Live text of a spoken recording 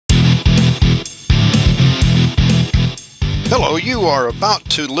Hello, you are about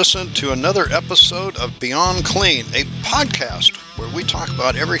to listen to another episode of Beyond Clean, a podcast where we talk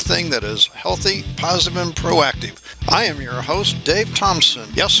about everything that is healthy, positive, and proactive. I am your host, Dave Thompson.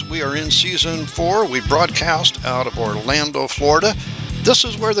 Yes, we are in Season 4. We broadcast out of Orlando, Florida. This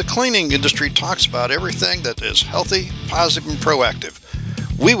is where the cleaning industry talks about everything that is healthy, positive, and proactive.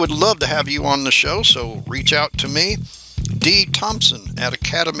 We would love to have you on the show, so reach out to me, D. Thompson at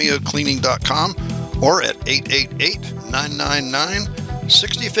academyofcleaning.com or at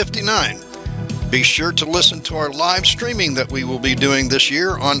 888-999-6059. Be sure to listen to our live streaming that we will be doing this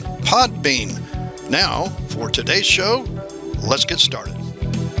year on Podbean. Now, for today's show, let's get started.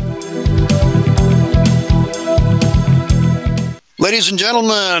 Ladies and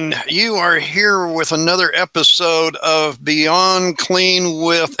gentlemen, you are here with another episode of Beyond Clean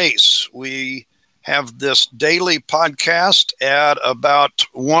with Ace. We have this daily podcast at about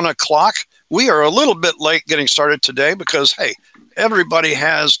 1 o'clock. We are a little bit late getting started today because, hey, everybody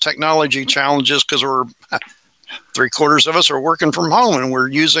has technology challenges because we're 3/4 of us are working from home and we're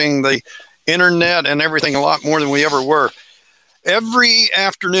using the internet and everything a lot more than we ever were. Every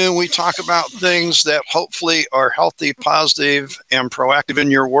afternoon, we talk about things that hopefully are healthy, positive, and proactive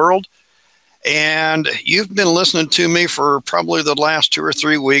in your world. And you've been listening to me for probably the last 2 or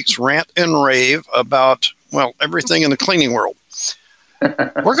 3 weeks rant and rave about, well, everything in the cleaning world.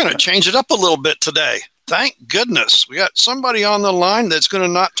 We're going to change it up a little bit today. Thank goodness. We got somebody on the line that's going to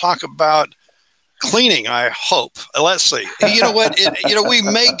not talk about cleaning, I hope. Let's see. You know what? We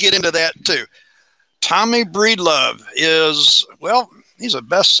may get into that too. Tommy Breedlove is, well, he's a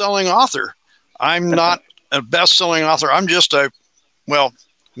best-selling author. I'm not a best-selling author. I'm just a, well,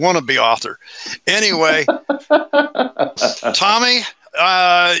 wannabe author. Anyway, Tommy,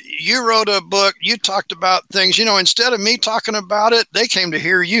 you wrote a book. You talked about things. Instead of me talking about it, they came to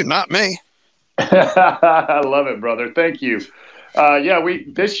hear you, not me. I love it, brother. Thank you.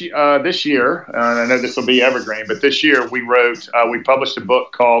 This year, and I know this will be evergreen, but this year we published a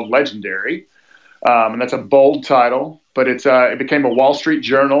book called Legendary, and that's a bold title, but it became a Wall Street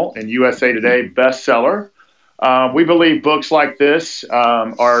Journal and USA Today bestseller. We believe books like this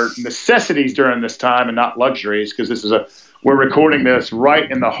are necessities during this time and not luxuries, because we're recording this right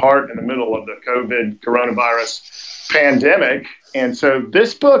in the middle of the COVID coronavirus pandemic. And so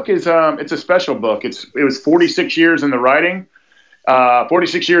this book is it's a special book. It was 46 years in the writing,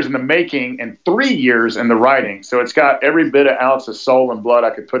 46 years in the making, and 3 years in the writing. So it's got every bit of ounce of soul and blood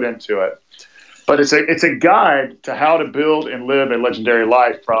I could put into it. But it's a guide to how to build and live a legendary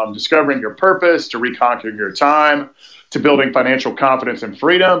life, from discovering your purpose to reconquering your time to building financial confidence and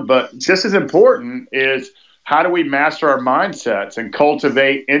freedom. But just as important is, how do we master our mindsets and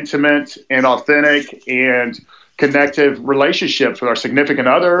cultivate intimate and authentic and connective relationships with our significant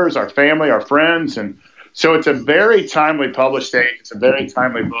others, our family, our friends. And so it's a very timely published date. It's a very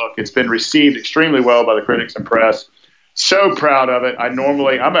timely book. It's been received extremely well by the critics and press. So proud of it. I'm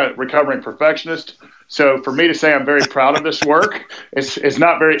a recovering perfectionist. So for me to say I'm very proud of this work, it's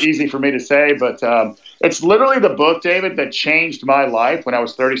not very easy for me to say, but it's literally the book, David, that changed my life when I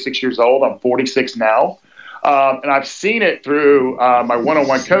was 36 years old. I'm 46 now. And I've seen it through my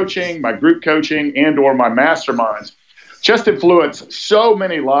one-on-one coaching, my group coaching, and or my masterminds. Just influence so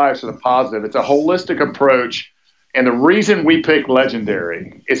many lives for the positive. It's a holistic approach. And the reason we pick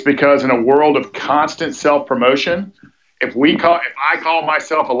Legendary is because in a world of constant self-promotion, if I call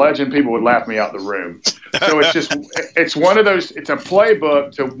myself a legend, people would laugh me out the room. So it's one of those, it's a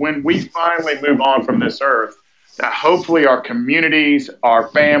playbook to when we finally move on from this earth, that hopefully our communities, our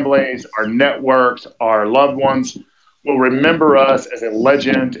families, our networks, our loved ones will remember us as a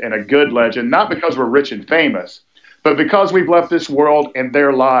legend, and a good legend, not because we're rich and famous, but because we've left this world and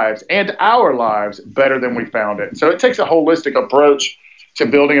their lives and our lives better than we found it. So it takes a holistic approach to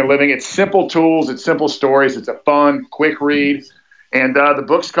building and living. It's simple tools, it's simple stories, it's a fun, quick read. And the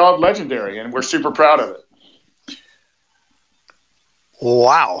book's called Legendary, and we're super proud of it.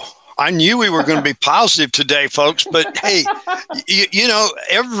 Wow. I knew we were going to be positive today, folks, but hey,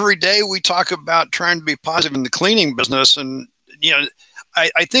 every day we talk about trying to be positive in the cleaning business. And,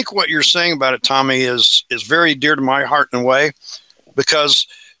 I think what you're saying about it, Tommy, is very dear to my heart in a way, because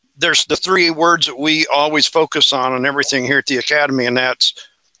there's the 3 words that we always focus on everything here at the Academy, and that's,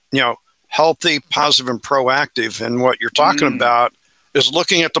 healthy, positive, and proactive. And what you're talking about is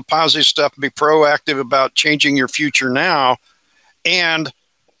looking at the positive stuff, be proactive about changing your future now, and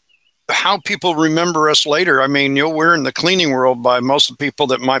how people remember us later. I mean, we're in the cleaning world by most of the people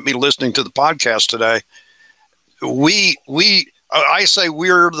that might be listening to the podcast today. I say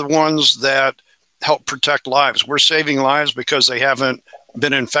we're the ones that help protect lives. We're saving lives because they haven't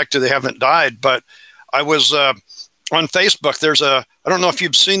been infected, they haven't died. But I was on Facebook, I don't know if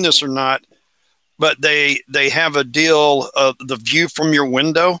you've seen this or not, but they have a deal of the view from your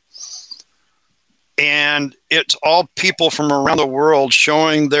window. And it's all people from around the world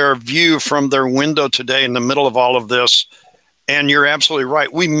showing their view from their window today in the middle of all of this. And you're absolutely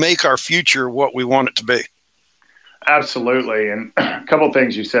right. We make our future what we want it to be. Absolutely. And a couple of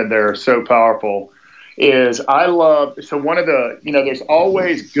things you said there are so powerful is one of the, there's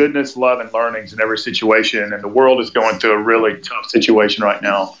always goodness, love, and learnings in every situation. And the world is going through a really tough situation right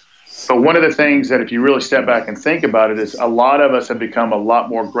now. But one of the things that if you really step back and think about it is a lot of us have become a lot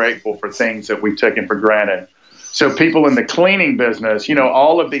more grateful for things that we've taken for granted. So people in the cleaning business,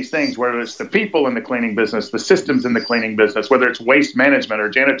 all of these things, whether it's the people in the cleaning business, the systems in the cleaning business, whether it's waste management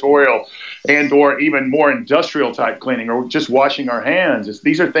or janitorial and or even more industrial type cleaning or just washing our hands,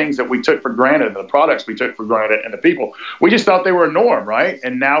 these are things that we took for granted, the products we took for granted, and the people. We just thought they were a norm, right?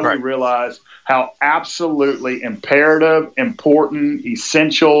 And now we realize how absolutely imperative, important,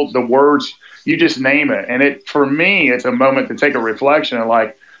 essential, the words, you just name it. And for me, it's a moment to take a reflection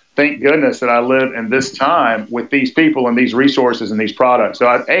and thank goodness that I live in this time with these people and these resources and these products. So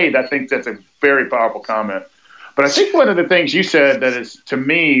I think that's a very powerful comment. But I think one of the things you said that is, to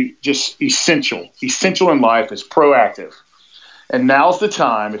me, just essential in life is proactive. And now's the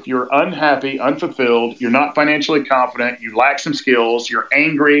time. If you're unhappy, unfulfilled, you're not financially confident, you lack some skills, you're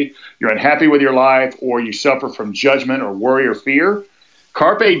angry, you're unhappy with your life, or you suffer from judgment or worry or fear,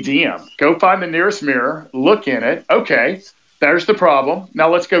 carpe diem. Go find the nearest mirror, look in it. Okay, there's the problem. Now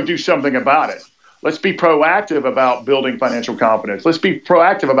let's go do something about it. Let's be proactive about building financial confidence. Let's be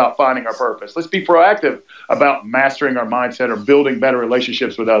proactive about finding our purpose. Let's be proactive about mastering our mindset or building better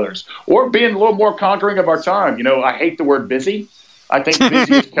relationships with others or being a little more conquering of our time. I hate the word busy. I think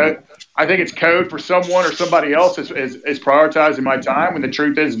busy is code. I think it's code for someone or somebody else is prioritizing my time when the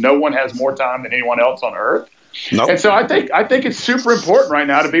truth is no one has more time than anyone else on earth. Nope. And so I think it's super important right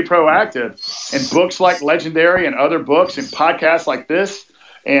now to be proactive. And books like Legendary and other books and podcasts like this,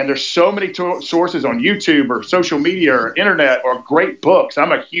 and there's so many sources on YouTube or social media or internet or great books.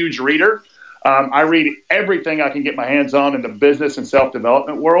 I'm a huge reader. I read everything I can get my hands on in the business and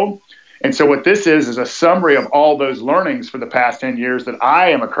self-development world. And so what this is a summary of all those learnings for the past 10 years that I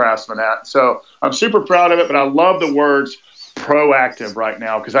am a craftsman at. So I'm super proud of it, but I love the words proactive right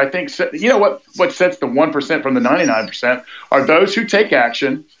now because I think, what sets the 1% from the 99% are those who take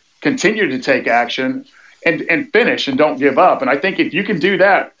action, continue to take action, and finish and don't give up. And I think if you can do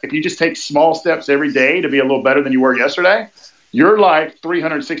that, if you just take small steps every day to be a little better than you were yesterday, your life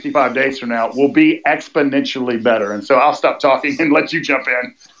 365 days from now will be exponentially better. And so I'll stop talking and let you jump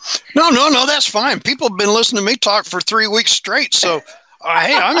in. No, that's fine. People have been listening to me talk for 3 weeks straight. So,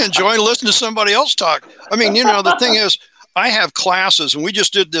 hey, I'm enjoying listening to somebody else talk. I mean, the thing is, I have classes, and we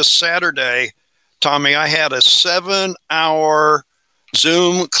just did this Saturday, Tommy. I had a 7-hour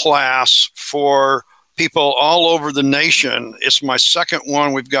Zoom class for people all over the nation. It's my second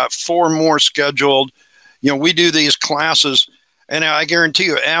one. We've got 4 more scheduled. We do these classes, and I guarantee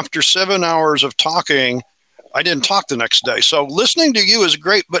you, after 7 hours of talking, I didn't talk the next day. So listening to you is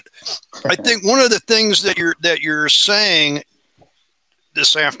great, but I think one of the things that you're saying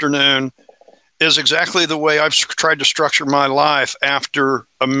this afternoon is exactly the way I've tried to structure my life after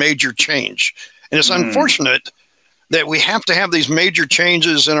a major change. And it's unfortunate that we have to have these major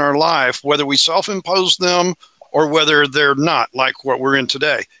changes in our life, whether we self-impose them or whether they're not, like what we're in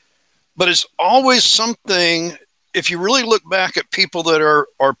today. But it's always something, if you really look back at people that are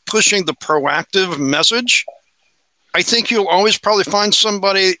pushing the proactive message, I think you'll always probably find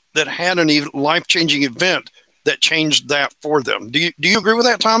somebody that had a life-changing event that changed that for them. Do you agree with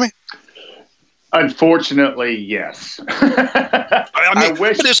that, Tommy? Unfortunately, yes. I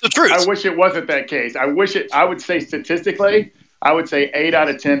wish, but it's the truth. I wish it wasn't that case. I would say statistically, 8 out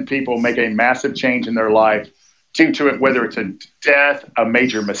of 10 people make a massive change in their life due to it, whether it's a death, a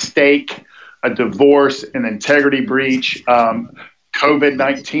major mistake, a divorce, an integrity breach,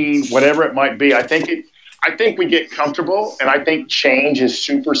 COVID-19, whatever it might be. I think we get comfortable, and I think change is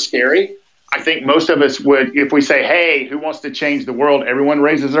super scary. I think most of us would, if we say, hey, who wants to change the world? Everyone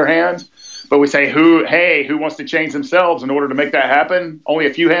raises their hands. But we say, who wants to change themselves? In order to make that happen, only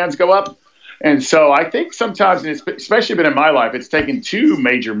a few hands go up. And so I think sometimes, especially been in my life, it's taken 2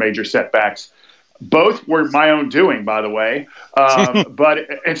 major setbacks. Both were my own doing, by the way. But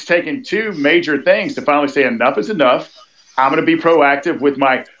it's taken 2 major things to finally say enough is enough. I'm going to be proactive with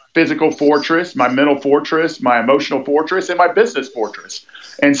my physical fortress, my mental fortress, my emotional fortress, and my business fortress.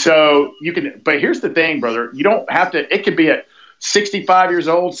 And so but here's the thing, brother. You don't have to, it could be at 65 years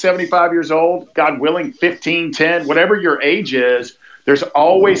old, 75 years old, God willing, 15, 10, whatever your age is, there's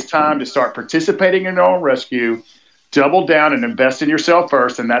always time to start participating in your own rescue, double down and invest in yourself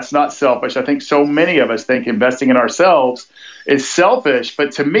first. And that's not selfish. I think so many of us think investing in ourselves is selfish.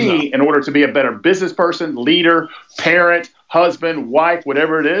 But to me, in order to be a better business person, leader, parent, husband, wife,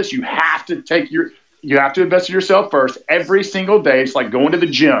 whatever it is, you have to invest in yourself first every single day. It's like going to the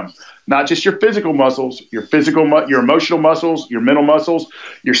gym, not just your physical muscles, your emotional muscles, your mental muscles,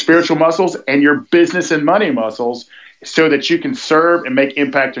 your spiritual muscles, and your business and money muscles, so that you can serve and make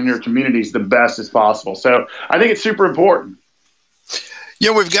impact in your communities the best as possible. So I think it's super important.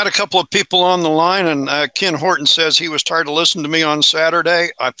 Yeah, we've got a couple of people on the line, and Ken Horton says he was tired to listen to me on Saturday.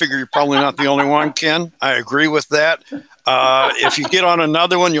 I figure you're probably not the only one, Ken. I agree with that. If you get on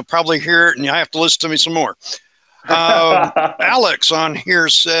another one, you'll probably hear it, and you have to listen to me some more. Alex on here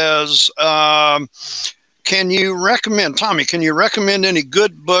says, Tommy, can you recommend any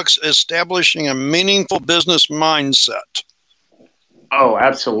good books establishing a meaningful business mindset? Oh,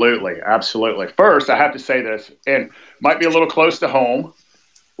 absolutely. Absolutely. First, I have to say this, and might be a little close to home.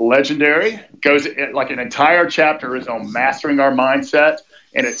 Legendary goes like an entire chapter is on mastering our mindset.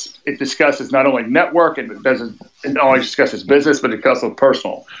 And it discusses not only network, and it not only discusses business, but it discusses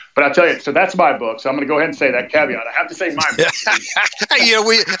personal. But I tell you, so that's my book. So I'm going to go ahead and say that caveat. I have to say my book. Yeah,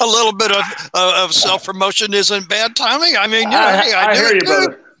 a little bit of self promotion isn't bad, Tommy. I mean, I hear you,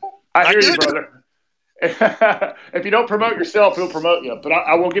 brother. I hear you, brother. If you don't promote yourself, he'll promote you. But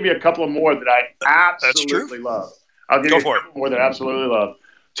I will give you a couple of more that I absolutely love. I'll give you a couple more that I absolutely love.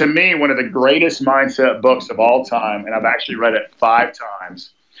 To me, one of the greatest mindset books of all time, and I've actually read it 5 times,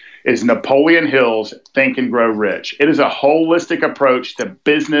 is Napoleon Hill's Think and Grow Rich. It is a holistic approach to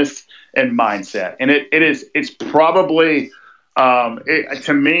business and mindset. And it's probably,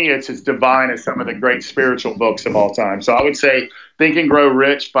 to me, it's as divine as some of the great spiritual books of all time. So I would say Think and Grow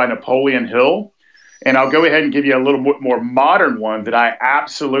Rich by Napoleon Hill. And I'll go ahead and give you a little more modern one that I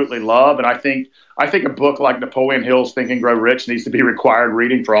absolutely love. And I think a book like Napoleon Hill's Think and Grow Rich needs to be required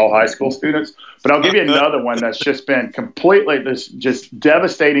reading for all high school students. But I'll give you another one that's just been just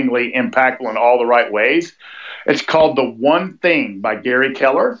devastatingly impactful in all the right ways. It's called The One Thing by Gary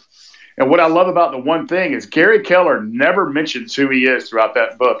Keller. And what I love about The One Thing is Gary Keller never mentions who he is throughout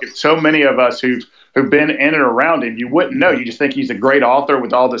that book. And so many of us who've been in and around him, you wouldn't know. You just think he's a great author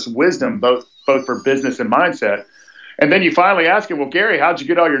with all this wisdom, both for business and mindset. And then you finally ask him, well, Gary, how'd you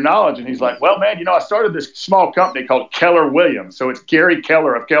get all your knowledge? And he's like, well, man, I started this small company called Keller Williams. So it's Gary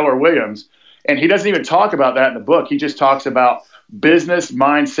Keller of Keller Williams. And he doesn't even talk about that in the book. He just talks about business,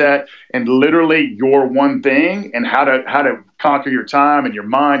 mindset, and literally your one thing and how to conquer your time and your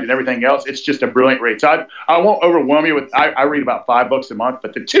mind and everything else. It's just a brilliant read. So I won't overwhelm you with, I read about 5 books a month,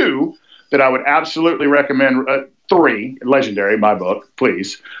 but the 2 that I would absolutely recommend, 3, Legendary, my book,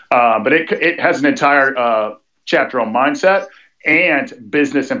 please. But it has an entire chapter on mindset and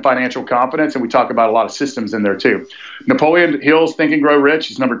business and financial confidence. And we talk about a lot of systems in there too. Napoleon Hill's Think and Grow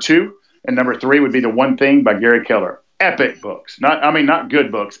Rich is number 2. And number 3 would be The One Thing by Gary Keller. Epic books. Not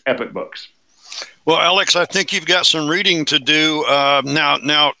good books, epic books. Well, Alex, I think you've got some reading to do.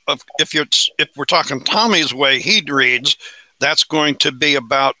 Now, if we're talking Tommy's way he reads, that's going to be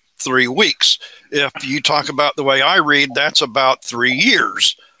about 3 weeks. If you talk about the way I read, that's about 3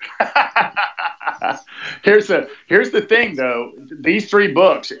 years. Here's the thing, though. These 3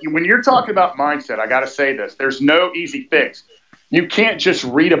 books, when you're talking about mindset, I got to say this. There's no easy fix. You can't just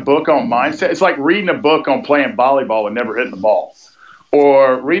read a book on mindset. It's like reading a book on playing volleyball and never hitting the ball,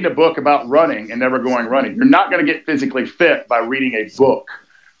 or reading a book about running and never going running. You're not going to get physically fit by reading a book.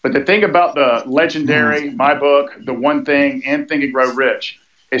 But the thing about the Legendary, my book, The One Thing, and Think and Grow Rich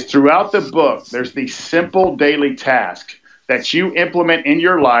is throughout the book, there's these simple daily tasks that you implement in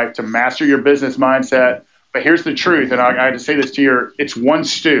your life to master your business mindset. But here's the truth, and I had to say this to you, it's one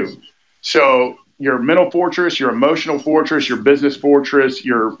stew. So your mental fortress, your emotional fortress, your business fortress,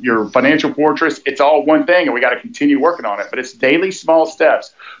 your financial fortress, it's all one thing, and we got to continue working on it. But it's daily small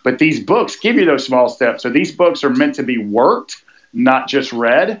steps. But these books give you those small steps. So these books are meant to be worked, not just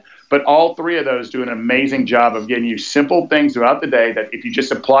read. But all 3 of those do an amazing job of getting you simple things throughout the day that if you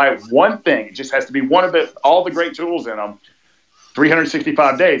just apply one thing, it just has to be one of all the great tools in them,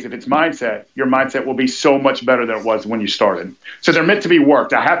 365 days. If it's mindset, your mindset will be so much better than it was when you started. So they're meant to be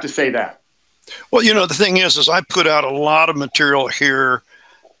worked. I have to say that. Well, the thing is I put out a lot of material here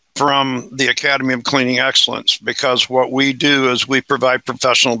from the Academy of Cleaning Excellence, because what we do is we provide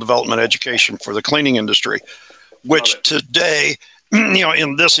professional development education for the cleaning industry, which today,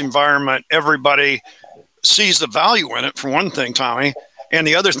 in this environment, everybody sees the value in it, for one thing, Tommy. And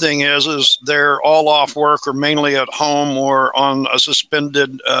the other thing is they're all off work or mainly at home or on a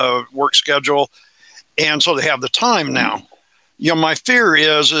suspended work schedule. And so they have the time now. My fear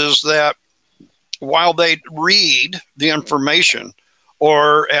is that while they read the information,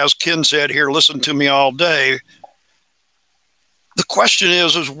 or as Ken said here, listen to me all day, the question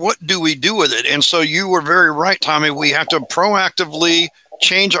is what do we do with it? And so you were very right, Tommy. We have to proactively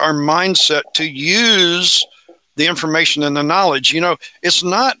change our mindset to use the information and the knowledge. It's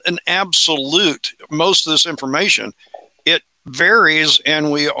not an absolute, most of this information. It varies,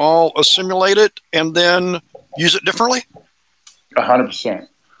 and we all assimilate it and then use it differently. 100%.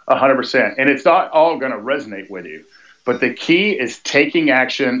 100%. And it's not all going to resonate with you. But the key is taking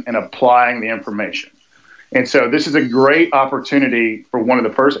action and applying the information. And so this is a great opportunity for one of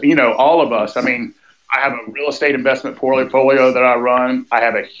the first, all of us. I mean, I have a real estate investment portfolio that I run. I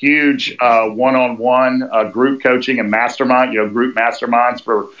have a huge one-on-one group coaching and mastermind, group masterminds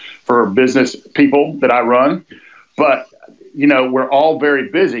for business people that I run. But, we're all very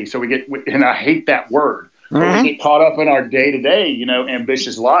busy. So and I hate that word. Mm-hmm. We get caught up in our day-to-day,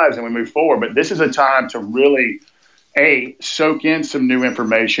 ambitious lives, and we move forward. But this is a time to really, A, soak in some new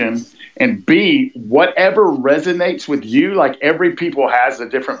information, and B, whatever resonates with you. Like, every people has a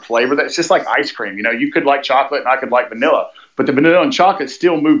different flavor. That's just like ice cream. You could like chocolate and I could like vanilla, but the vanilla and chocolate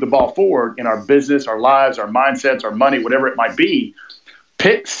still move the ball forward in our business, our lives, our mindsets, our money, whatever it might be.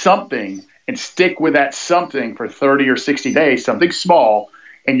 Pick something and stick with that something for 30 or 60 days, something small,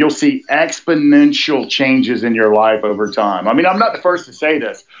 and you'll see exponential changes in your life over time. I mean, I'm not the first to say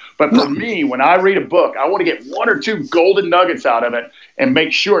this, but for me, when I read a book, I want to get one or two golden nuggets out of it and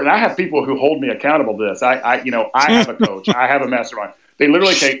make sure. And I have people who hold me accountable to this. I have a coach. I have a mastermind. They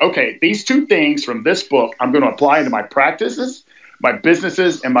literally say, okay, these two things from this book, I'm going to apply into my practices, my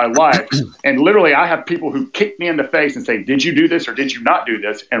businesses, and my life. And literally, I have people who kick me in the face and say, did you do this or did you not do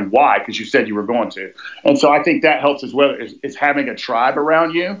this? And why? Because you said you were going to. And so I think that helps as well, is having a tribe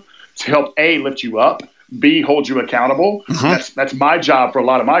around you to help, A, lift you up, B, hold you accountable. Mm-hmm. That's my job for a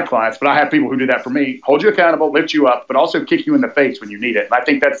lot of my clients, but I have people who do that for me. Hold you accountable, lift you up, but also kick you in the face when you need it. And I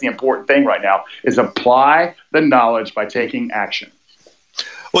think that's the important thing right now, is apply the knowledge by taking action.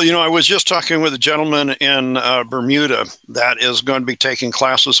 Well, I was just talking with a gentleman in Bermuda that is going to be taking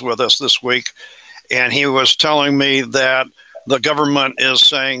classes with us this week, and he was telling me that the government is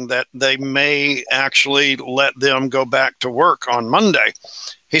saying that they may actually let them go back to work on Monday.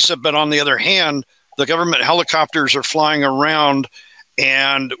 He said, but on the other hand, the government helicopters are flying around,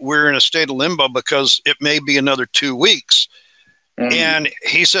 and we're in a state of limbo because it may be another 2 weeks. Mm-hmm. And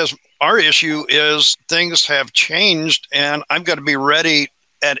he says, our issue is things have changed, and I've got to be ready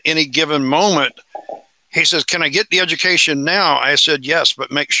at any given moment. He says, can I get the education now? I said, yes,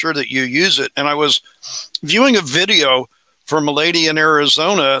 but make sure that you use it. And I was viewing a video from a lady in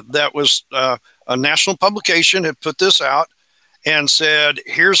Arizona that was a national publication had put this out and said,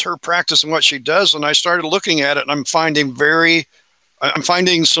 here's her practice and what she does. And I started looking at it, and I'm finding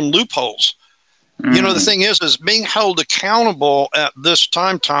some loopholes. Mm-hmm. The thing is being held accountable at this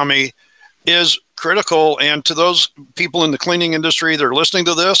time, Tommy, is critical. And to those people in the cleaning industry that are listening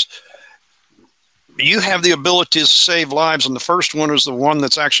to this, you have the ability to save lives. And the first one is the one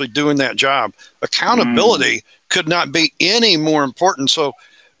that's actually doing that job. Accountability could not be any more important. So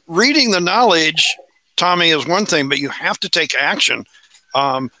reading the knowledge, Tommy, is one thing, but you have to take action.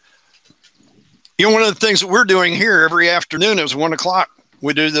 One of the things that we're doing here every afternoon is 1:00.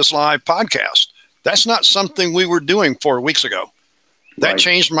 We do this live podcast. That's not something we were doing 4 weeks ago. That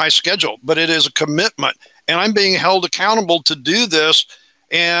changed my schedule, but it is a commitment, and I'm being held accountable to do this.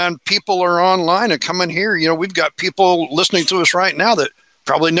 And people are online and coming here. We've got people listening to us right now that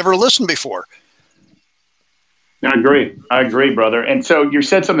probably never listened before. I agree, brother. And so you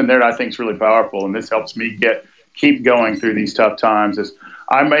said something there that I think is really powerful, and this helps me keep going through these tough times. Is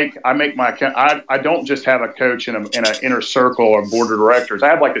I don't just have a coach in an inner circle or board of directors. I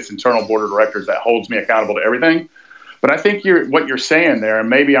have like this internal board of directors that holds me accountable to everything. But I think what you're saying there, and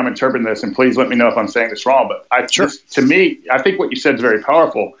maybe I'm interpreting this, and please let me know if I'm saying this wrong, but to me, I think what you said is very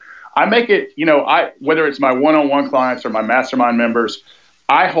powerful. I make it, whether it's my one-on-one clients or my mastermind members,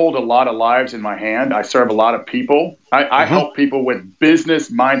 I hold a lot of lives in my hand. I serve a lot of people. I help people with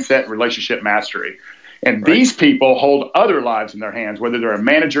business mindset, relationship mastery. And these people hold other lives in their hands, whether they're a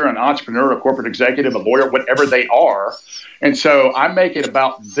manager, an entrepreneur, a corporate executive, a lawyer, whatever they are. And so I make it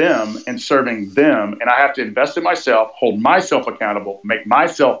about them and serving them. And I have to invest in myself, hold myself accountable, make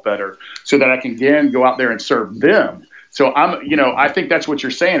myself better so that I can again go out there and serve them. So I think that's what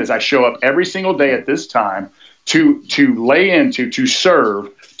you're saying is I show up every single day at this time to lay into, to serve,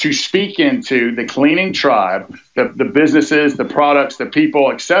 to speak into the cleaning tribe, the businesses, the products, the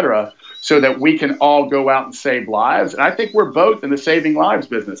people, etc., so that we can all go out and save lives. And I think we're both in the saving lives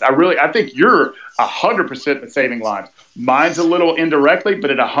business. I think you're 100% in saving lives. Mine's a little indirectly,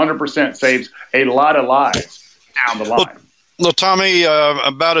 but it 100% saves a lot of lives down the line. Well, Tommy,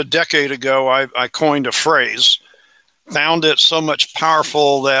 about a decade ago, I coined a phrase, found it so much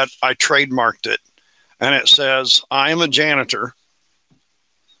powerful that I trademarked it. And it says, I am a janitor.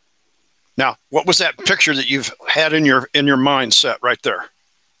 Now, what was that picture that you've had in your mindset right there?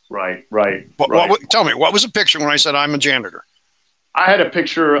 Right. Tell me, what was the picture when I said I'm a janitor? I had a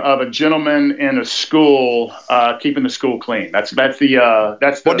picture of a gentleman in a school keeping the school clean. That's the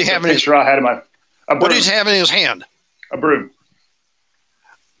picture I had in my. What does he have in his hand? A broom.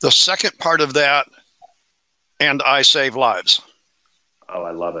 The second part of that, and I save lives. Oh,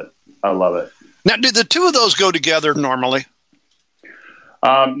 I love it. Now, do the two of those go together normally?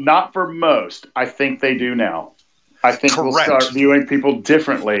 Not for most. I think they do now. I think Correct. We'll start viewing people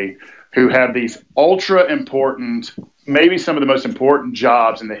differently who have these ultra important, maybe some of the most important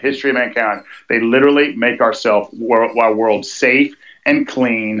jobs in the history of mankind. They literally make our world safe and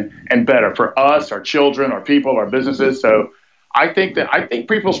clean and better for us, our children, our people, our businesses. So I think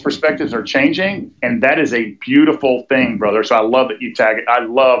people's perspectives are changing, and that is a beautiful thing, brother. So I love that you tag it. I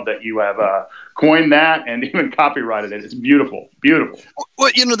love that you have coined that and even copyrighted it. It's beautiful.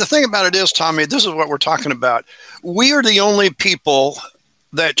 Well, the thing about it is, Tommy, this is what we're talking about. We are the only people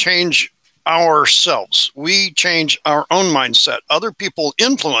that change ourselves. We change our own mindset. Other people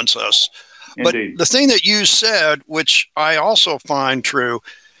influence us. Indeed. But the thing that you said, which I also find true,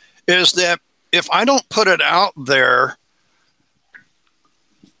 is that if I don't put it out there,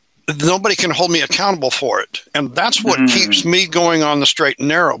 nobody can hold me accountable for it. And that's what keeps me going on the straight and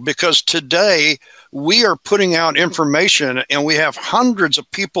narrow, because today we are putting out information and we have hundreds of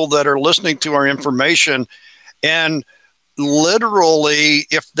people that are listening to our information. And literally,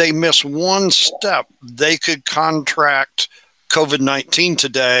 if they miss one step, they could contract COVID-19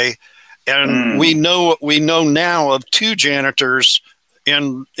 today. And we know now of 2 janitors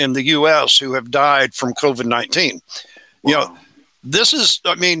in the U.S. who have died from COVID-19. Wow. This is,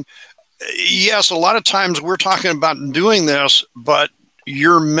 yes, a lot of times we're talking about doing this, but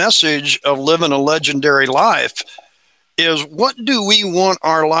your message of living a legendary life is, what do we want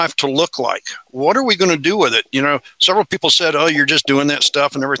our life to look like? What are we going to do with it? Several people said, oh, you're just doing that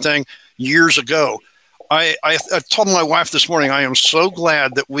stuff and everything years ago. I told my wife this morning, I am so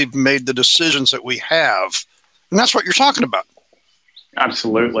glad that we've made the decisions that we have. And that's what you're talking about.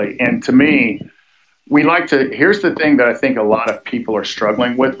 Absolutely. And to me, here's the thing that I think a lot of people are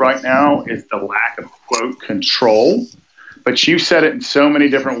struggling with right now is the lack of, quote, control. But you said it in so many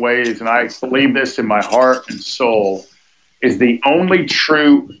different ways, and I believe this in my heart and soul, is the only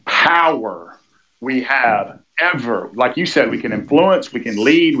true power we have ever. Like you said, we can influence, we can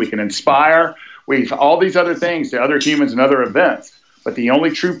lead, we can inspire, all these other things to other humans and other events. But the only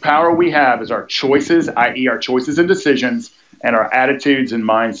true power we have is our choices, i.e. our choices and decisions, and our attitudes and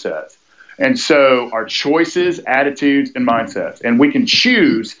mindsets. And so our choices, attitudes, and mindsets. And we can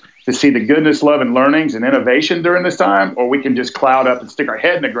choose to see the goodness, love, and learnings and innovation during this time, or we can just cloud up and stick our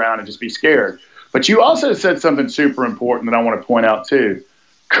head in the ground and just be scared. But you also said something super important that I want to point out too.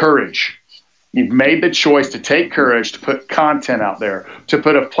 Courage. You've made the choice to take courage to put content out there, to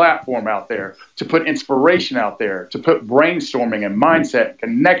put a platform out there, to put inspiration out there, to put brainstorming and mindset and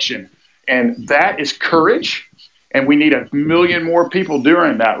connection. And that is courage. And we need 1 million more people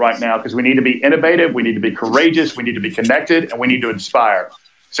doing that right now, because we need to be innovative, we need to be courageous, we need to be connected, and we need to inspire.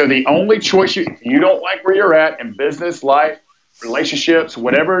 So the only choice, you don't like where you're at in business, life, relationships,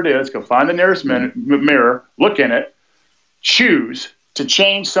 whatever it is, go find the nearest mirror, look in it, choose to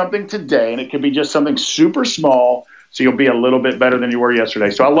change something today. And it could be just something super small, so you'll be a little bit better than you were yesterday.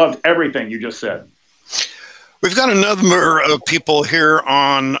 So I loved everything you just said. We've got a number of people here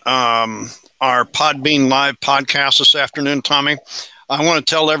on our Podbean Live podcast this afternoon, Tommy. I want to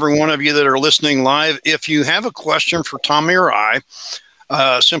tell every one of you that are listening live, if you have a question for Tommy or I,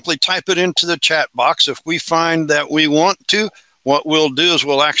 simply type it into the chat box. If we find that we want to, what we'll do is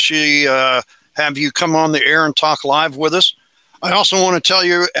we'll actually have you come on the air and talk live with us. I also want to tell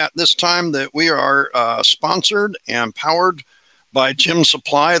you at this time that we are sponsored and powered by Jim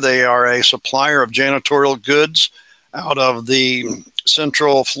Supply. They are a supplier of janitorial goods out of the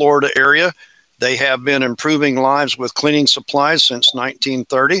Central Florida area. They have been improving lives with cleaning supplies since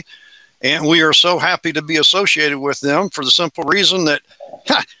 1930. And we are so happy to be associated with them for the simple reason that,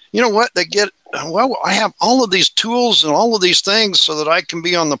 you know what, I have all of these tools and all of these things so that I can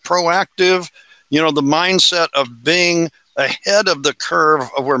be on the proactive the mindset of being ahead of the curve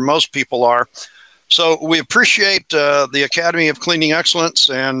of where most people are. So we appreciate the Academy of Cleaning Excellence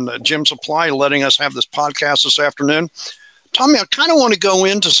and Gem Supply letting us have this podcast this afternoon. Tommy, I kind of want to go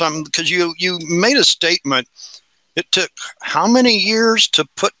into something because you made a statement. It took how many years to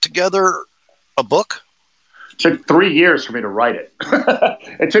put together a book? It took 3 years for me to write it.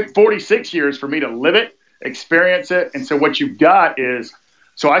 It took 46 years for me to live it, experience it. And so what you've got is,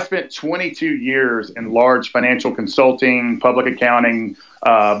 so I spent 22 years in large financial consulting, public accounting,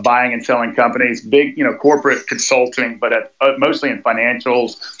 buying and selling companies, big, corporate consulting, but mostly in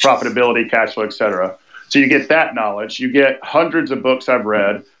financials, profitability, cash flow, et cetera. So you get that knowledge. You get hundreds of books I've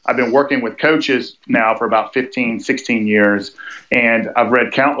read. I've been working with coaches now for about 15, 16 years, and I've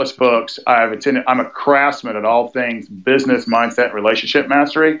read countless books. I'm a craftsman at all things business, mindset, and relationship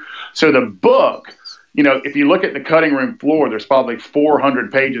mastery. So the book, if you look at the cutting room floor, there's probably 400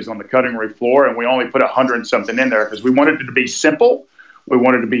 pages on the cutting room floor, and we only put 100 and something in there because we wanted it to be simple. We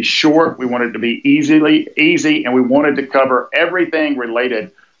wanted it to be short. We wanted it to be easy, and we wanted to cover everything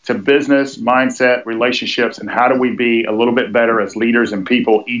related to business, mindset, relationships, and how do we be a little bit better as leaders and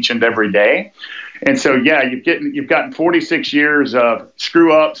people each and every day. And so, yeah, you've gotten 46 years of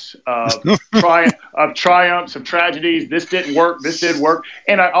screw ups, of triumphs, of tragedies. This didn't work. This did work.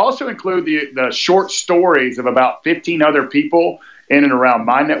 And I also include the short stories of about 15 other people in and around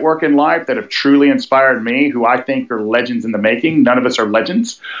my network in life that have truly inspired me, who I think are legends in the making. None of us are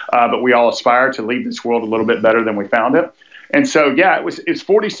legends, but we all aspire to leave this world a little bit better than we found it. And so, yeah, it's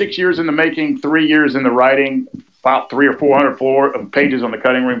 46 years in the making, 3 years in the writing, about 300 or 400 pages on the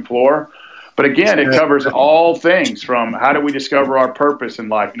cutting room floor. But again, it covers all things from how do we discover our purpose in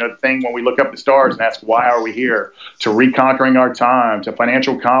life, the thing when we look up the stars and ask, why are we here, to reconquering our time, to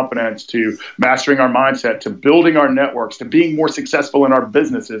financial confidence, to mastering our mindset, to building our networks, to being more successful in our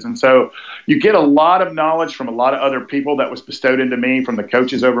businesses. And so you get a lot of knowledge from a lot of other people that was bestowed into me, from the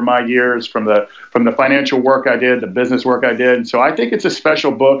coaches over my years, from the financial work I did, the business work I did. And so I think it's a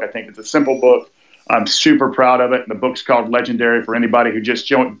special book. I think it's a simple book. I'm super proud of it. The book's called Legendary for anybody who just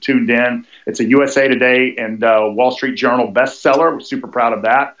tuned in. It's a USA Today and Wall Street Journal bestseller. We're super proud of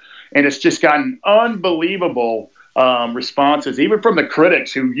that. And it's just gotten unbelievable responses, even from the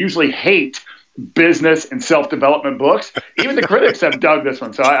critics who usually hate business and self-development books. Even the critics have dug this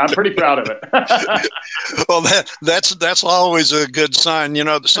one. So I'm pretty proud of it. Well, that's always a good sign.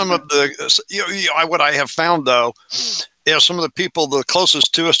 Some of the, what I have found, though, is some of the people the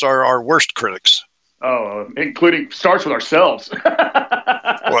closest to us are our worst critics. Oh, including starts with ourselves.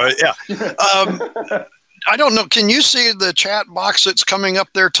 Well, yeah. I don't know. Can you see the chat box that's coming up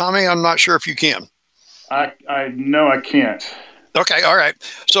there, Tommy? I'm not sure if you can. I know I can't. Okay. All right.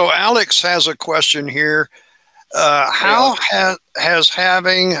 So Alex has a question here. How has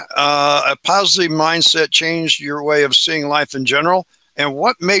having a positive mindset changed your way of seeing life in general? And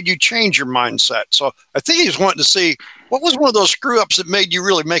what made you change your mindset? So I think he's wanting to see what was one of those screw ups that made you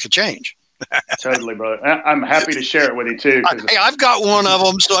really make a change. Totally, brother. I'm happy to share it with you too. Hey, I've got one of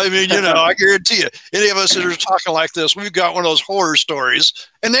them. So, I guarantee you, any of us that are talking like this, we've got one of those horror stories.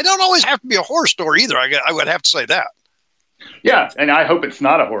 And they don't always have to be a horror story either. I would have to say that. Yeah, and I hope it's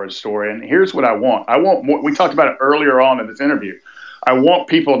not a horror story. And here's what I want. I want more. We talked about it earlier on in this interview. I want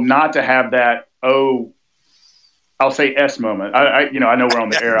people not to have that, I'll say S moment. I know we're on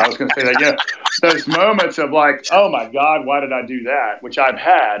the air. I was going to say that, those moments of like, oh my God, why did I do that? Which I've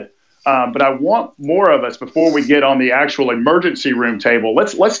had. But I want more of us before we get on the actual emergency room table.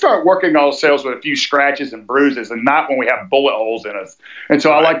 Let's start working ourselves with a few scratches and bruises, and not when we have bullet holes in us. And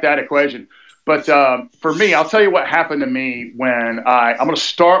so I like that equation. But for me, I'll tell you what happened to me when I'm going to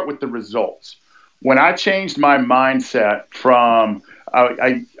start with the results. When I changed my mindset from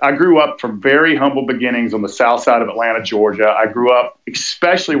I grew up from very humble beginnings on the south side of Atlanta, Georgia. I grew up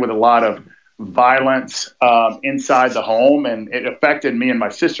especially with a lot of violence inside the home, and it affected me and my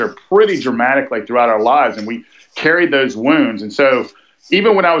sister pretty dramatically throughout our lives, and we carried those wounds. And so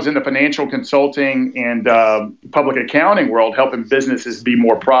even when I was in the financial consulting and public accounting world, helping businesses be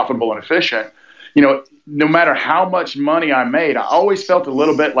more profitable and efficient, no matter how much money I made, I always felt a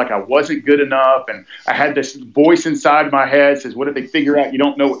little bit like I wasn't good enough. And I had this voice inside my head says, what if they figure out you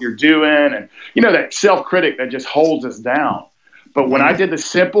don't know what you're doing? And, that self-critic that just holds us down. But when I did the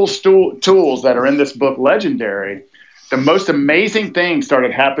simple tools that are in this book, Legendary, the most amazing things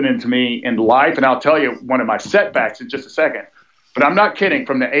started happening to me in life. And I'll tell you one of my setbacks in just a second. But I'm not kidding.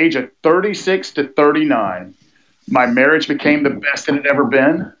 From the age of 36 to 39, my marriage became the best it had ever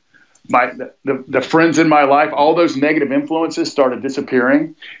been. the friends in my life, all those negative influences started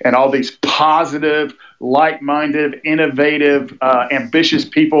disappearing, and all these positive, like-minded, innovative, ambitious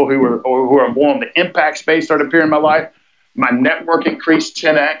people who are more in the impact space started appearing in my life. My network increased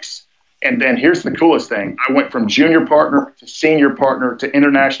 10x. And then here's the coolest thing. I went from junior partner to senior partner to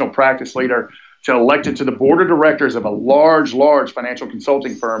international practice leader to elected to the board of directors of a large financial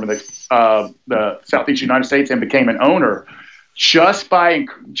consulting firm in the Southeast United States, and became an owner just by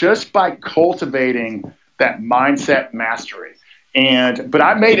cultivating that mindset mastery. But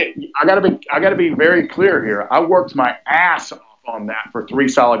I made it. I gotta be very clear here. I worked my ass off on that for 3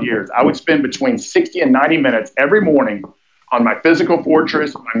 solid years. I would spend between 60 and 90 minutes every morning on my physical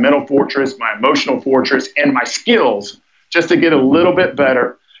fortress, my mental fortress, my emotional fortress, and my skills, just to get a little bit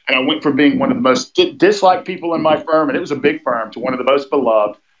better. And I went from being one of the most disliked people in my firm, and it was a big firm, to one of the most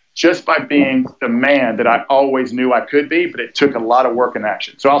beloved, just by being the man that I always knew I could be, but it took a lot of work and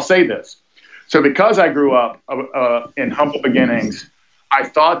action. So I'll say this. So because I grew up in humble beginnings, I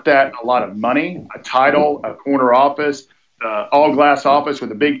thought that a lot of money, a title, a corner office, all glass office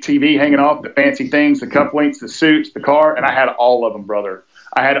with a big TV hanging off, the fancy things, the cufflinks, the suits, the car, and I had all of them, brother.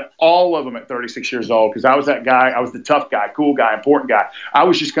 I had all of them at 36 years old because I was that guy. I was the tough guy, cool guy, important guy. I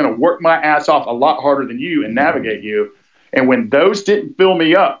was just going to work my ass off a lot harder than you and navigate you. And when those didn't fill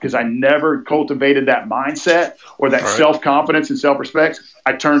me up, because I never cultivated that mindset or that self-confidence and self-respect,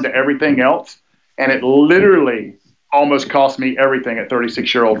 I turned to everything else. And it literally almost cost me everything at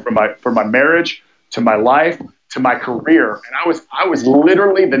 36-year-old, from my marriage to my life to my career. And I was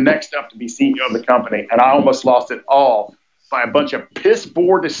literally the next up to be CEO of the company. And I almost lost it all by a bunch of piss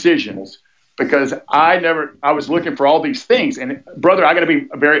poor decisions, because I was looking for all these things. And brother, I got to be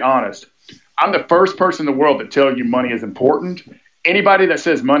very honest. I'm the first person in the world to tell you money is important. Anybody that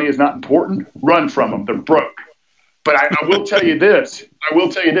says money is not important, run from them. They're broke. But I will tell you this.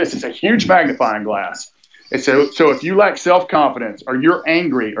 It's a huge magnifying glass. And so if you lack self-confidence, or you're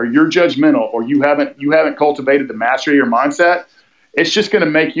angry, or you're judgmental, or you haven't cultivated the mastery of your mindset, it's just going to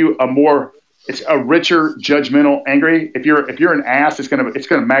make you it's a richer, judgmental, angry. If you're an ass, it's going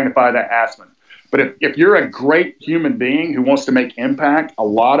to magnify that assman. But if you're a great human being who wants to make impact, a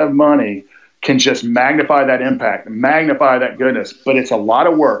lot of money can just magnify that impact, magnify that goodness. But it's a lot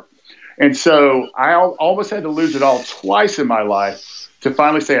of work. And so I almost had to lose it all twice in my life to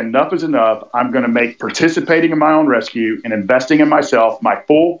finally say enough is enough. I'm going to make participating in my own rescue and investing in myself my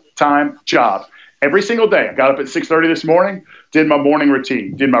full-time job. Every single day, I got up at 6:30 this morning, did my morning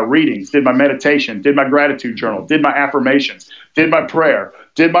routine, did my readings, did my meditation, did my gratitude journal, did my affirmations, did my prayer,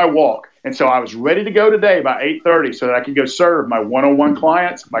 did my walk. And so I was ready to go today by 8:30 so that I could go serve my one-on-one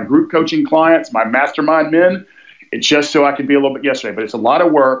clients, my group coaching clients, my mastermind men. It's just so I could be a little bit yesterday. But it's a lot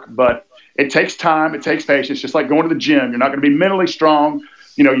of work, but it takes time. It takes patience. Just like going to the gym. You're not going to be mentally strong.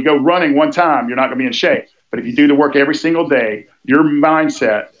 You go running one time, you're not going to be in shape. But if you do the work every single day, your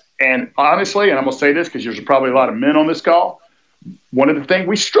mindset, and honestly, and I'm going to say this because there's probably a lot of men on this call, one of the things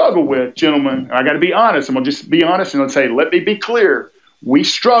we struggle with, gentlemen, and I got to be honest, I'm going to just be honest and let's say, let me be clear. We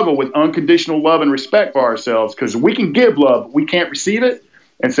struggle with unconditional love and respect for ourselves because we can give love, but we can't receive it.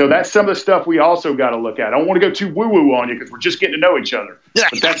 And so that's some of the stuff we also got to look at. I don't want to go too woo-woo on you because we're just getting to know each other.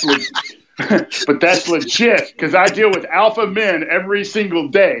 But that's legit because I deal with alpha men every single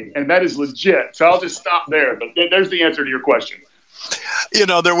day, and that is legit. So I'll just stop there. But there's the answer to your question.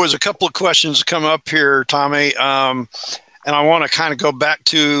 There was a couple of questions come up here, Tommy, and I want to kind of go back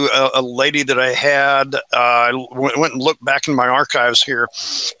to a lady that I had. I went and looked back in my archives here.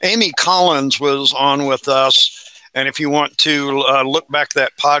 Amy Collins was on with us. And if you want to look back at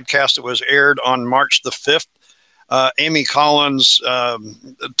that podcast, it was aired on March the 5th. Amy Collins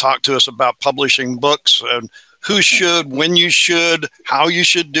talked to us about publishing books and who should, when you should, how you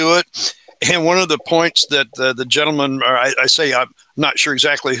should do it. And one of the points that the gentleman, or I say I'm not sure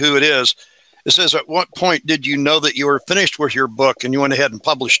exactly who it is, it says, at what point did you know that you were finished with your book and you went ahead and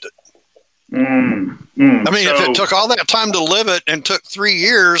published it? If it took all that time to live it and took 3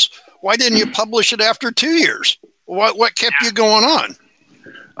 years, why didn't you publish it after 2 years? What kept you going on?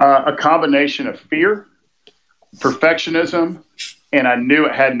 A combination of fear, perfectionism, and I knew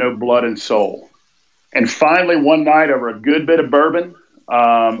it had no blood and soul. And finally, one night over a good bit of bourbon,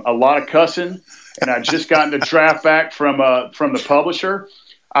 a lot of cussing, and I just gotten the draft back from the publisher.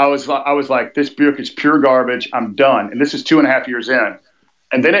 I was like, this book is pure garbage. I'm done. And this is 2.5 years in.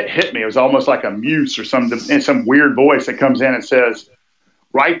 And then it hit me. It was almost like a muse or some weird voice that comes in and says,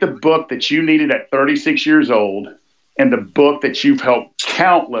 write the book that you needed at 36 years old and the book that you've helped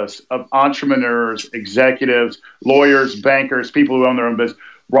countless of entrepreneurs, executives, lawyers, bankers, people who own their own business.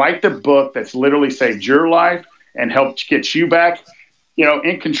 Write the book that's literally saved your life and helped get you back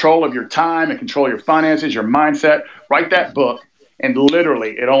in control of your time and control your finances, your mindset. Write that book. And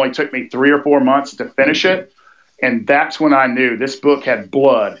literally, it only took me 3 or 4 months to finish it. And that's when I knew this book had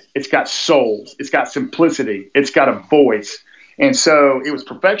blood. It's got souls. It's got simplicity. It's got a voice. And so it was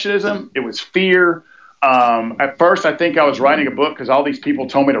perfectionism. It was fear. At first, I think I was writing a book because all these people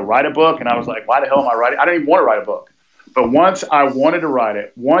told me to write a book. And I was like, why the hell am I writing? I didn't even want to write a book. But once I wanted to write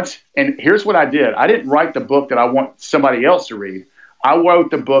it, and here's what I did. I didn't write the book that I want somebody else to read. I wrote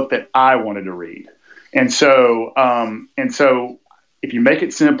the book that I wanted to read. And so if you make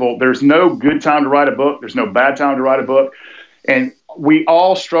it simple, there's no good time to write a book. There's no bad time to write a book. And we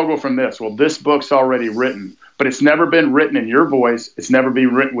all struggle from this. Well, this book's already written, but it's never been written in your voice. It's never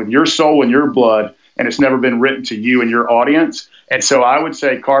been written with your soul and your blood, and it's never been written to you and your audience. And so I would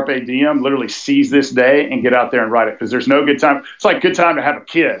say carpe diem, literally seize this day and get out there and write it, because there's no good time. It's like good time to have a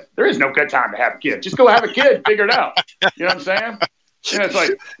kid. There is no good time to have a kid. Just go have a kid, figure it out. You know what I'm saying? It's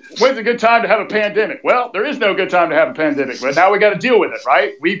like, when's a good time to have a pandemic? Well, there is no good time to have a pandemic, but now we got to deal with it,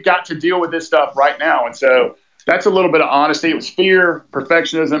 right? We've got to deal with this stuff right now. And so that's a little bit of honesty. It was fear,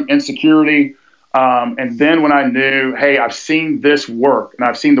 perfectionism, insecurity. And then when I knew, hey, I've seen this work, and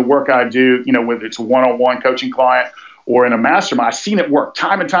I've seen the work I do, whether it's a one-on-one coaching client or in a mastermind, I've seen it work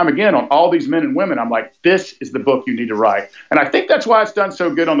time and time again on all these men and women. I'm like, this is the book you need to write. And I think that's why it's done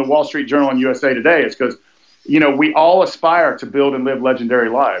so good on the Wall Street Journal and USA Today, is because we all aspire to build and live legendary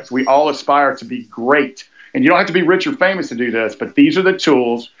lives. We all aspire to be great. And you don't have to be rich or famous to do this, but these are the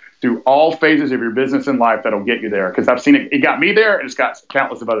tools through all phases of your business and life that'll get you there. Because I've seen it. It got me there, and it's got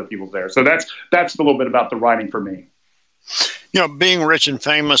countless of other people there. So that's a little bit about the writing for me. Being rich and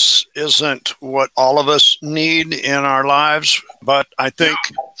famous isn't what all of us need in our lives. But I think,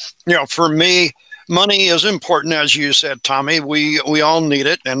 for me, money is important, as you said, Tommy. We all need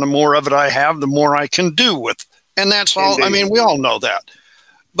it, and the more of it I have, the more I can do with. And that's all. Indeed. I mean, we all know that.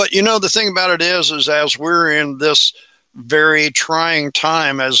 But the thing about it is as we're in this very trying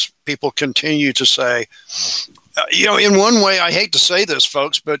time, as people continue to say, in one way, I hate to say this,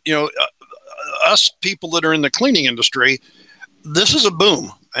 folks, but us people that are in the cleaning industry, this is a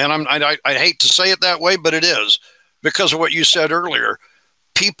boom, and I hate to say it that way, but it is, because of what you said earlier.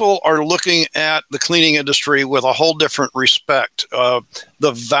 People are looking at the cleaning industry with a whole different respect.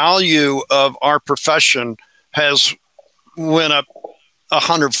 The value of our profession has went up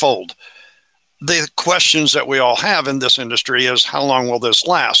 100-fold. The questions that we all have in this industry is, how long will this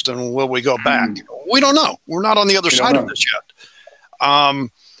last, and will we go back? We don't know. We're not on the other side of this yet.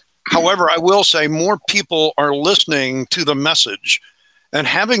 However, I will say more people are listening to the message and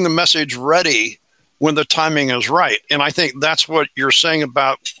having the message ready when the timing is right. And I think that's what you're saying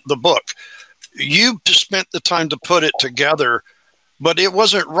about the book. You spent the time to put it together, but it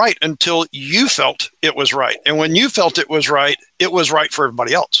wasn't right until you felt it was right. And when you felt it was right for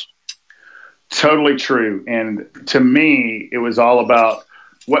everybody else. Totally true. And to me, it was all about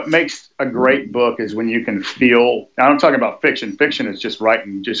what makes a great book is when you can feel. I'm talking about fiction. Fiction is just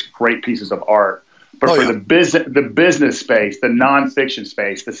writing just great pieces of art. But the business space, the nonfiction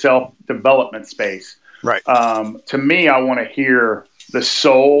space, the self-development space, right? To me, I want to hear the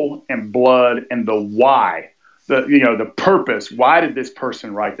soul and blood and the why, the purpose. Why did this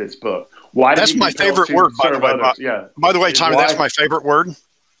person write this book? Why? That's my favorite word, by the way. Yeah. By the way, Tommy, that's my favorite word.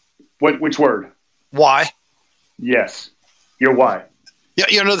 Which word? Why? Yes, your why.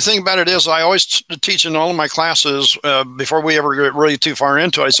 Yeah, the thing about it is I always teach in all of my classes, before we ever get really too far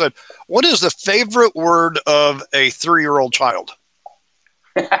into it, I said, what is the favorite word of a 3-year-old child?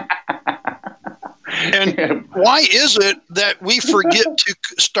 And why is it that we forget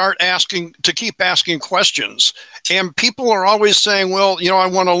to keep asking questions? And people are always saying, well, I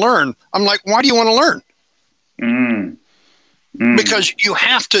want to learn. I'm like, why do you want to learn? Because you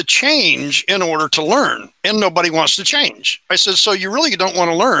have to change in order to learn, and nobody wants to change. I said, so you really don't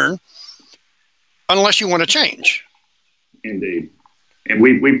want to learn unless you want to change. Indeed. And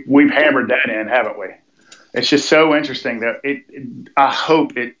we've hammered that in, haven't we? It's just so interesting that I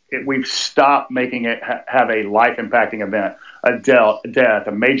hope we've stopped making it have a life impacting event, a death,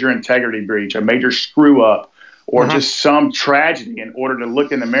 a major integrity breach, a major screw up, or just some tragedy in order to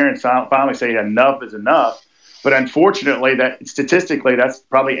look in the mirror and finally say enough is enough. But unfortunately, statistically, that's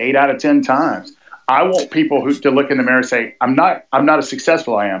probably 8 out of 10 times. I want people to look in the mirror and say, I'm not as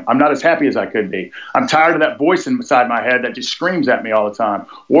successful as I am. I'm not as happy as I could be. I'm tired of that voice inside my head that just screams at me all the time.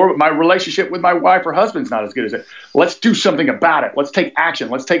 Or my relationship with my wife or husband's not as good as it. Let's do something about it. Let's take action.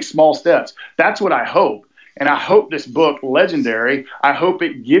 Let's take small steps. That's what I hope. And I hope this book, Legendary, I hope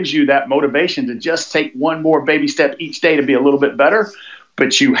it gives you that motivation to just take one more baby step each day to be a little bit better.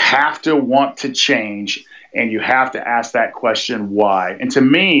 But you have to want to change. And you have to ask that question, why? And to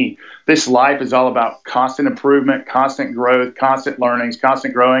me, this life is all about constant improvement, constant growth, constant learnings,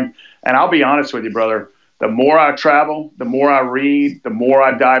 constant growing. And I'll be honest with you, brother, the more I travel, the more I read, the more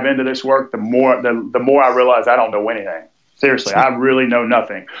I dive into this work, the more I realize I don't know anything. Seriously, I really know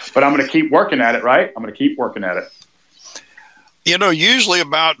nothing. But I'm going to keep working at it, right? I'm going to keep working at it. Usually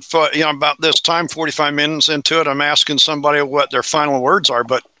about this time, 45 minutes into it, I'm asking somebody what their final words are,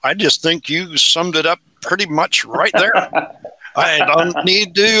 but I just think you summed it up pretty much right there. I don't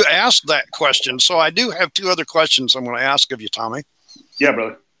need to ask that question. So I do have two other questions I'm going to ask of you, Tommy. Yeah,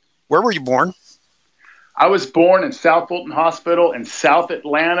 brother. Where were you born? I was born in South Fulton Hospital in South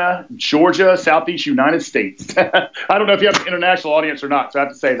Atlanta, Georgia, Southeast United States. I don't know if you have an international audience or not, so I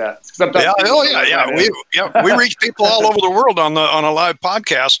have to say that. We reach people all over the world on a live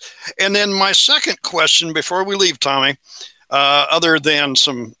podcast. And then my second question before we leave, Tommy, other than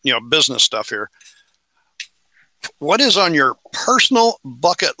some business stuff here, what is on your personal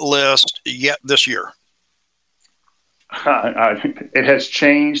bucket list yet this year? It has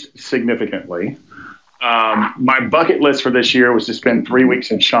changed significantly. My bucket list for this year was to spend 3 weeks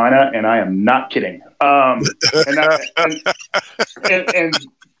in China, and I am not kidding. And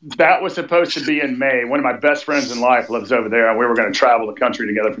that was supposed to be in May. One of my best friends in life lives over there, and we were going to travel the country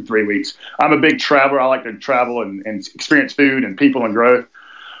together for 3 weeks. I'm a big traveler. I like to travel and experience food and people and growth.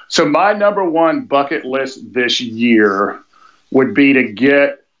 So my number one bucket list this year would be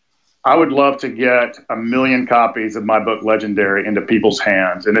I would love to get 1 million copies of my book, Legendary, into people's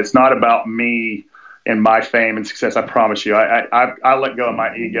hands. And it's not about me and my fame and success. I promise you, I let go of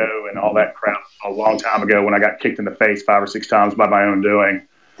my ego and all that crap a long time ago when I got kicked in the face 5 or 6 times by my own doing.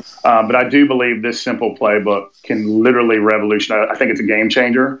 But I do believe this simple playbook can literally revolutionize. I think it's a game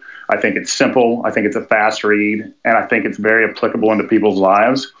changer. I think it's simple. I think it's a fast read. And I think it's very applicable into people's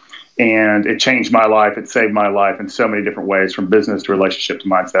lives. And it changed my life. It saved my life in so many different ways, from business to relationship to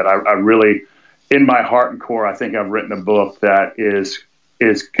mindset. I really, in my heart and core, I think I've written a book that is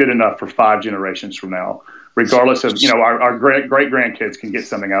good enough for 5 generations from now, regardless of, our great grandkids can get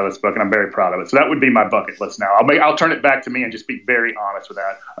something out of this book, and I'm very proud of it. So that would be my bucket list now. I'll turn it back to me and just be very honest with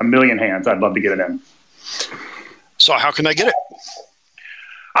that. 1 million hands. I'd love to get it in. So how can I get it?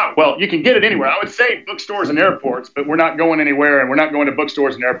 Well, you can get it anywhere. I would say bookstores and airports, but we're not going anywhere, and we're not going to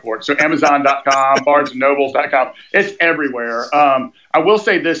bookstores and airports. So Amazon.com, BarnesandNobles.com, it's everywhere. I will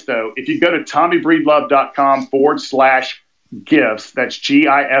say this, though. If you go to TommyBreedlove.com/gifts, that's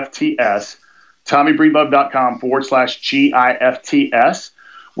GIFTS, TommyBreedlove.com/GIFTS,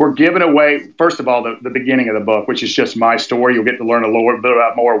 we're giving away, first of all, the beginning of the book, which is just my story. You'll get to learn a little bit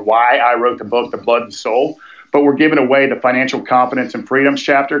about more why I wrote the book, The Blood and Soul. But we're giving away the Financial Confidence and Freedoms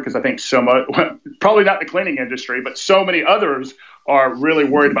chapter, because I think so much, probably not the cleaning industry, but so many others are really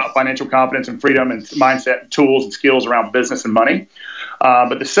worried about financial confidence and freedom and mindset tools and skills around business and money.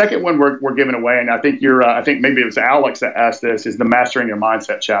 But the second one we're giving away, and I think I think maybe it was Alex that asked this, is the Mastering Your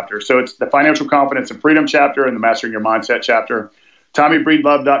Mindset chapter. So it's the Financial Confidence and Freedom chapter and the Mastering Your Mindset chapter.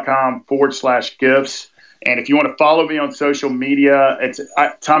 TommyBreedlove.com/gifts. And if you want to follow me on social media, it's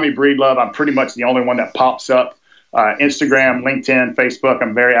Tommy Breedlove. I'm pretty much the only one that pops up. Instagram, LinkedIn, Facebook.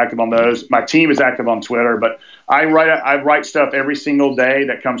 I'm very active on those. My team is active on Twitter, but I write stuff every single day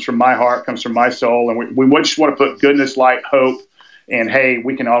that comes from my heart, comes from my soul. And we just want to put goodness, light, hope, and hey,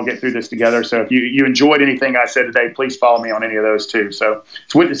 we can all get through this together. So if you enjoyed anything I said today, please follow me on any of those too. So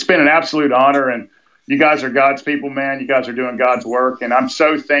it's been an absolute honor. And you guys are God's people, man. You guys are doing God's work. And I'm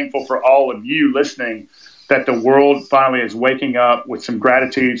so thankful for all of you listening, that the world finally is waking up with some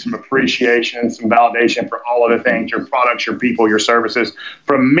gratitude, some appreciation, some validation for all of the things, your products, your people, your services.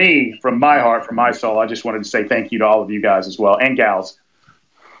 From me, from my heart, from my soul, I just wanted to say thank you to all of you guys as well, and gals.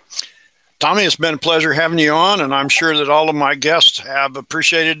 Tommy, it's been a pleasure having you on, and I'm sure that all of my guests have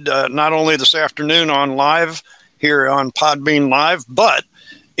appreciated not only this afternoon on live here on Podbean Live, but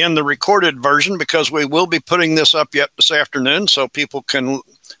in the recorded version, because we will be putting this up yet this afternoon so people can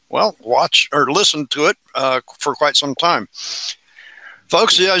watch or listen to it for quite some time.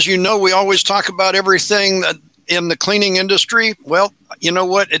 Folks, as you know, we always talk about everything that in the cleaning industry. Well, you know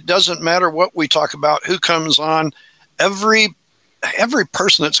what? It doesn't matter what we talk about, who comes on. Every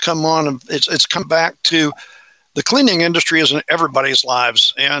person that's come on, it's come back to the cleaning industry is in everybody's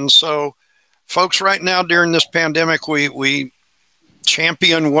lives. And so, folks, right now during this pandemic, we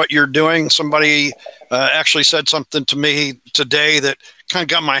champion what you're doing. Somebody actually said something to me today that kind of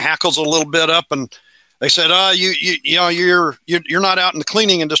got my hackles a little bit up, and they said, you're not out in the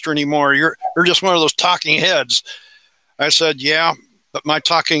cleaning industry anymore. You're just one of those talking heads. I said, yeah, but my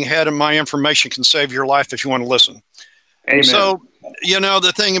talking head and my information can save your life if you want to listen. Amen. So,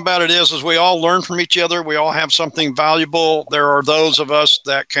 the thing about it is we all learn from each other. We all have something valuable. There are those of us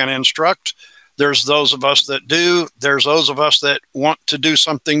that can instruct. There's those of us that do. There's those of us that want to do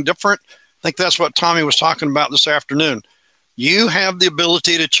something different. I think that's what Tommy was talking about this afternoon. You have the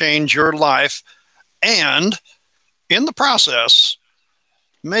ability to change your life and in the process,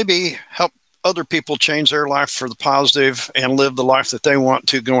 maybe help other people change their life for the positive and live the life that they want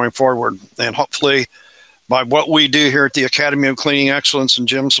to going forward. And hopefully by what we do here at the Academy of Cleaning Excellence and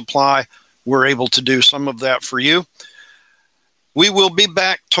Gym Supply, we're able to do some of that for you. We will be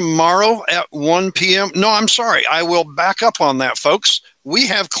back tomorrow at 1 p.m. No, I'm sorry. I will back up on that, folks. We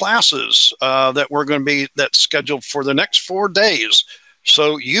have classes that's scheduled for the next 4 days.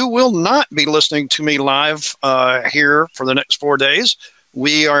 So you will not be listening to me live here for the next 4 days.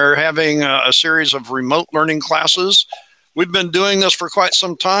 We are having a series of remote learning classes. We've been doing this for quite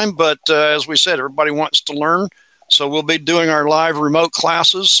some time, but as we said, everybody wants to learn. So we'll be doing our live remote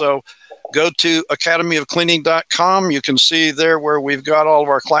classes. So go to academyofcleaning.com. You can see there where we've got all of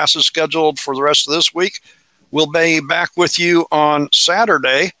our classes scheduled for the rest of this week. We'll be back with you on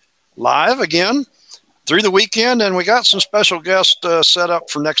Saturday, live again through the weekend, and we got some special guests set up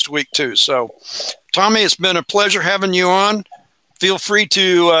for next week too. So, Tommy, it's been a pleasure having you on. Feel free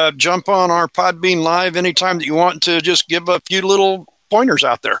to jump on our Podbean Live anytime that you want to just give a few little pointers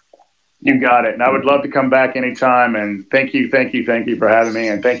out there. You got it. And I would love to come back anytime. And thank you for having me.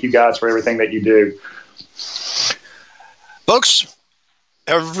 And thank you guys for everything that you do. Folks,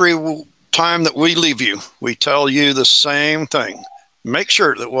 every time that we leave you, we tell you the same thing. Make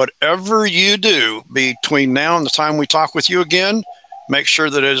sure that whatever you do between now and the time we talk with you again, make sure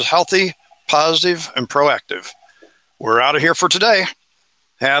that it is healthy, positive, and proactive. We're out of here for today.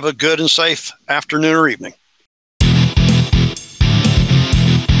 Have a good and safe afternoon or evening.